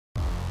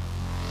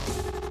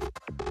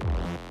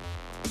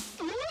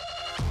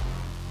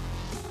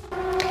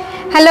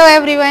Hello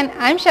everyone,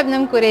 I am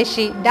Shabnam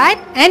Qureshi, diet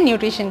and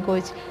nutrition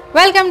coach.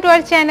 Welcome to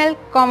our channel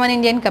Common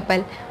Indian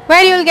Couple,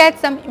 where you will get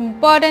some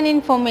important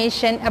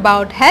information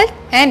about health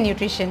and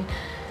nutrition.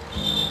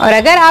 और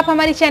अगर आप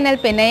हमारी channel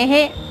पे नए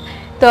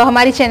हैं तो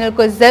हमारी channel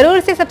को ज़रूर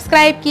से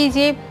सब्सक्राइब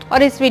कीजिए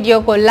और इस वीडियो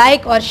को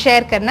लाइक और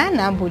शेयर करना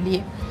ना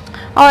भूलिए।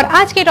 और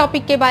आज के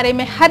टॉपिक के बारे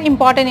में हर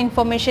इम्पॉर्टेंट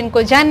इन्फॉर्मेशन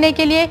को जानने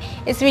के लिए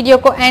इस वीडियो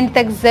को एंड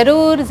तक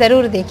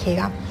ज़रूर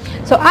देखिएगा।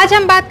 सो आज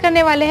हम बात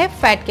करने वाले हैं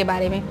फैट के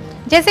बारे में।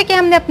 जैसे कि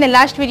हमने अपने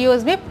लास्ट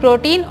वीडियोस में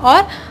प्रोटीन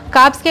और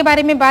कार्ब्स के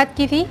बारे में बात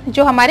की थी,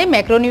 जो हमारे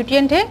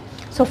मैक्रोन्यूट्रिएंट है।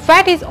 So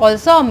fat is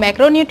also a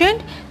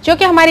macronutrient, जो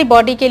कि हमारी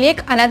बॉडी के लिए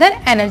एक अनदर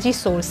एनर्जी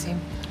सोर्स है।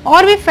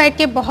 और भी फैट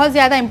के बहुत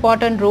ज़्यादा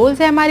इंपॉर्टेंट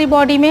रोल्स हैं हमारी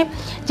बॉडी में,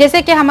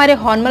 जैसे कि हमारे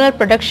हार्मोनल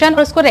प्रोडक्शन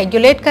और उसको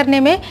रेगुलेट करने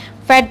में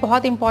फ़ैट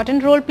बहुत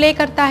इंपॉर्टेंट रोल प्ले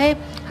करता है।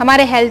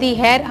 हमारे हेल्दी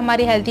हेयर,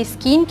 हमारी हेल्दी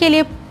स्किन के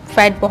लिए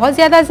फ़ैट बहुत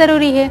ज़्यादा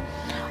ज़रूरी है।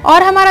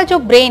 और हमारा जो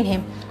ब्रेन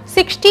है,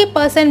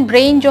 60%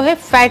 ब्रेन जो है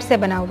फैट से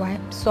बना हुआ है।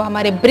 सो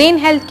हमारे ब्रेन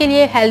हेल्थ के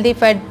लिए हेल्दी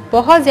फैट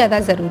बहुत ज़्यादा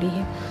ज़रूरी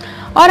है।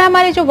 और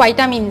हमारे जो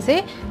वाइटामिन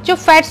है, जो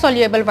फैट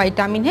सॉल्युएबल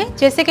वाइटामिन है,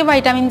 जैसे कि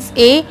वाइटामिन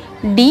ए,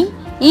 डी,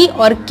 ई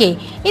और के,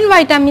 इन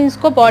वाइटामिन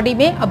को बॉडी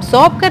में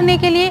अब्जॉर्ब करने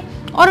के लिए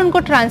और उनको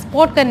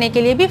ट्रांसपोर्ट करने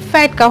के लिए भी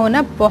फैट का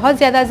होना बहुत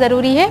ज़्यादा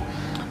ज़रूरी है।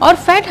 और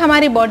फैट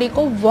हमारी बॉडी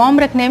को वार्म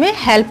रखने में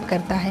हेल्प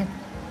करता है।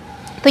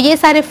 तो ये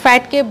सारे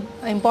फैट के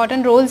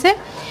इम्पॉर्टेंट रोल्स हैं।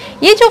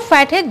 ये जो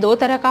फैट है दो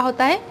तरह का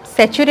होता है,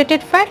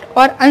 सैचुरेटेड फैट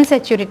और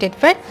अनसैचुरेटेड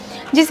फैट,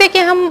 जिसे कि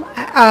हम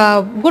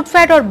गुड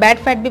फैट और बैड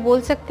फैट भी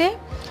बोल सकते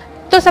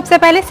हैं। तो सबसे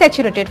पहले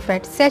सैचुरेटेड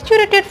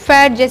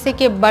फैट जैसे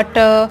कि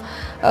बटर,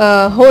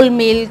 होल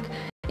मिल्क,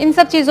 इन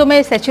सब चीज़ों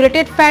में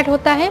सैचुरेटेड फैट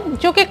होता है,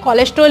 जो कि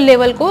कोलेस्ट्रॉल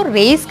लेवल को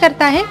रेज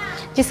करता है,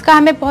 जिसका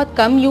हमें बहुत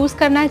कम यूज़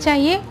करना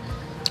चाहिए।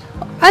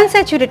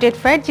 अनसैचुरेटेड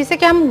फैट, जिसे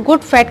कि हम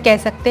गुड फैट कह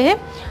सकते हैं,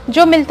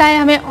 जो मिलता है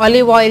हमें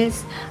olive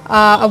oils,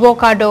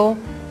 avocado,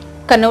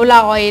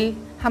 canola oil,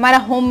 हमारा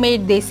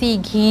होममेड देसी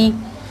घी,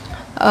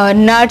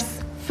 नट्स,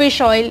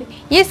 फिश ऑयल,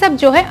 ये सब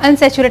जो है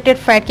अनसैचुरेटेड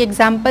फैट के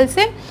एग्जाम्पल्स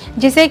हैं,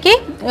 जिसे कि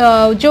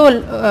जो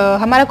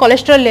हमारा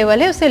कोलेस्ट्रॉल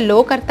लेवल है उसे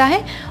लो करता है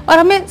और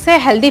हमें से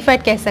हेल्दी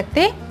फैट कह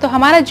सकते हैं। तो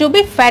हमारा जो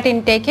भी फैट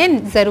इंटेक है,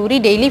 ज़रूरी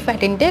डेली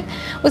फैट इंटेक,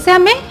 उसे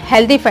हमें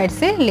हेल्दी फैट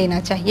से लेना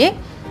चाहिए।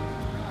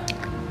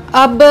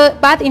 अब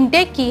बात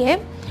इंटेक की है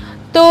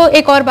तो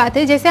एक और बात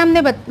है, जैसे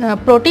हमने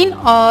प्रोटीन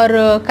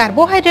और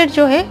कार्बोहाइड्रेट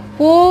जो है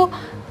वो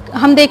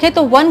हम देखें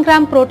तो 1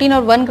 ग्राम प्रोटीन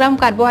और 1 ग्राम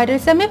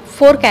कार्बोहाइड्रेट से हमें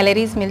 4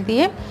 कैलोरीज मिलती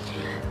है।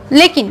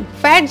 लेकिन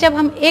फैट, जब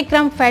हम 1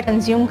 ग्राम फैट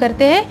कंज्यूम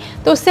करते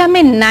हैं तो उससे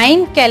हमें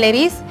 9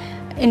 कैलोरीज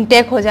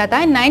इंटेक हो जाता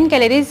है। 9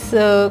 कैलोरीज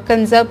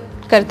कंजर्व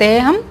करते हैं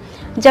हम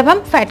जब हम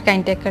फैट का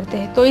इंटेक करते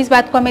हैं। तो इस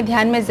बात को हमें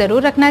ध्यान में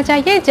ज़रूर रखना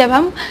चाहिए जब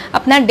हम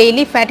अपना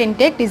डेली फैट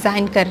इंटेक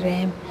डिज़ाइन कर रहे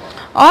हैं।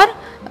 और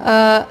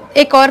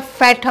एक और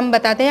फैट हम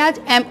बताते हैं आज,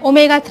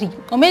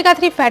 ओमेगा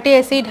 3 फैटी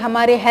एसिड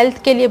हमारे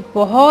हेल्थ के लिए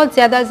बहुत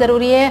ज़्यादा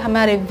ज़रूरी है,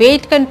 हमारे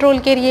वेट कंट्रोल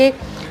के लिए,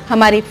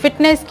 हमारी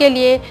फिटनेस के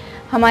लिए,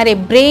 हमारे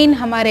ब्रेन,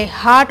 हमारे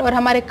हार्ट और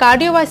हमारे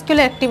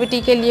कार्डियोवास्कुलर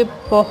एक्टिविटी के लिए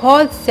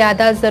बहुत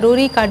ज़्यादा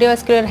ज़रूरी,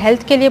 कार्डियोवास्कुलर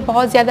हेल्थ के लिए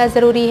बहुत ज़्यादा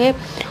ज़रूरी है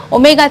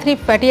ओमेगा 3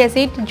 फैटी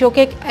एसिड, जो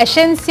कि एक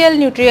एसेंशियल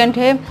न्यूट्रिएंट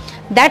है।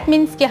 दैट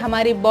मीन्स कि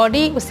हमारी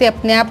बॉडी उसे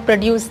अपने आप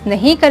प्रोड्यूस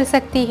नहीं कर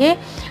सकती है,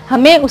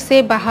 हमें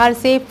उसे बाहर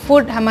से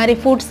हमारे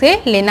फूड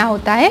से लेना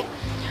होता है।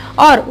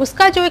 और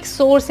उसका जो एक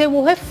सोर्स है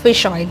वो है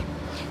फ़िश ऑयल।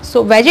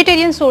 सो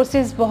वेजिटेरियन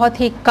सोर्सेज बहुत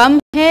ही कम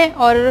है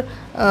और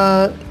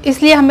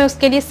इसलिए हमें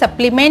उसके लिए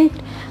सप्लीमेंट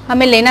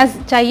हमें लेना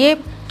चाहिए।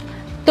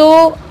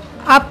 तो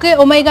आपके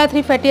ओमेगा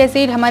 3 फैटी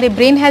एसिड हमारे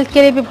ब्रेन हेल्थ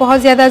के लिए भी बहुत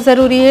ज़्यादा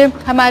ज़रूरी है,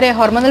 हमारे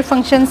हार्मोनल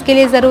फंक्शंस के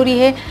लिए ज़रूरी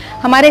है,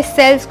 हमारे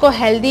सेल्स को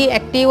हेल्दी,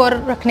 एक्टिव और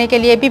रखने के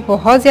लिए भी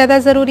बहुत ज़्यादा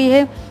ज़रूरी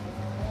है।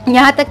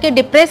 यहाँ तक कि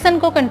डिप्रेशन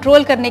को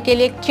कंट्रोल करने के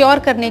लिए, क्योर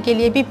करने के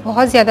लिए भी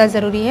बहुत ज़्यादा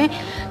ज़रूरी है।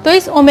 तो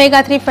इस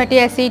ओमेगा 3 फैटी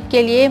एसिड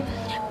के लिए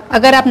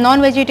अगर आप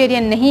नॉन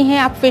वेजिटेरियन नहीं हैं,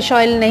 आप फ़िश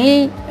ऑयल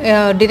नहीं,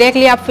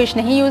 डायरेक्टली आप फ़िश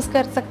नहीं यूज़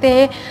कर सकते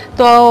हैं,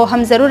 तो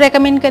हम ज़रूर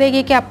रेकमेंड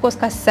करेंगे कि आपको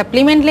उसका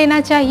सप्लीमेंट लेना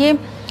चाहिए।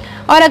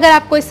 और अगर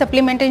आपको इस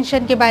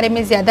सप्लीमेंटेशन के बारे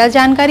में ज़्यादा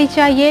जानकारी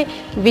चाहिए,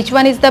 which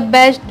one is the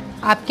best,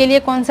 आपके लिए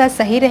कौन सा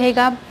सही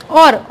रहेगा,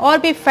 और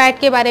भी फैट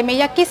के बारे में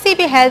या किसी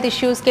भी हेल्थ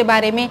इश्यूज़ के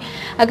बारे में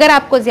अगर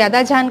आपको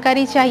ज़्यादा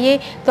जानकारी चाहिए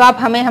तो आप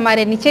हमें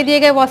हमारे नीचे दिए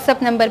गए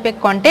व्हाट्सएप नंबर पे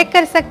कांटेक्ट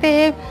कर सकते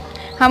हैं।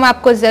 हम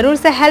आपको ज़रूर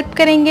से हेल्प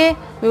करेंगे।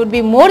 We would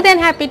be more than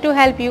happy to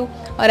help you.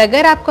 और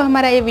अगर आपको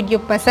हमारा ये वीडियो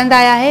पसंद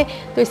आया है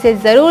तो इसे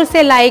ज़रूर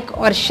से लाइक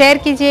और शेयर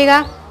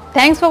कीजिएगा।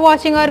 Thanks for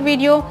watching our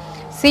video.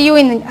 C you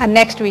in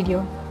next video.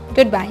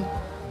 Good bye.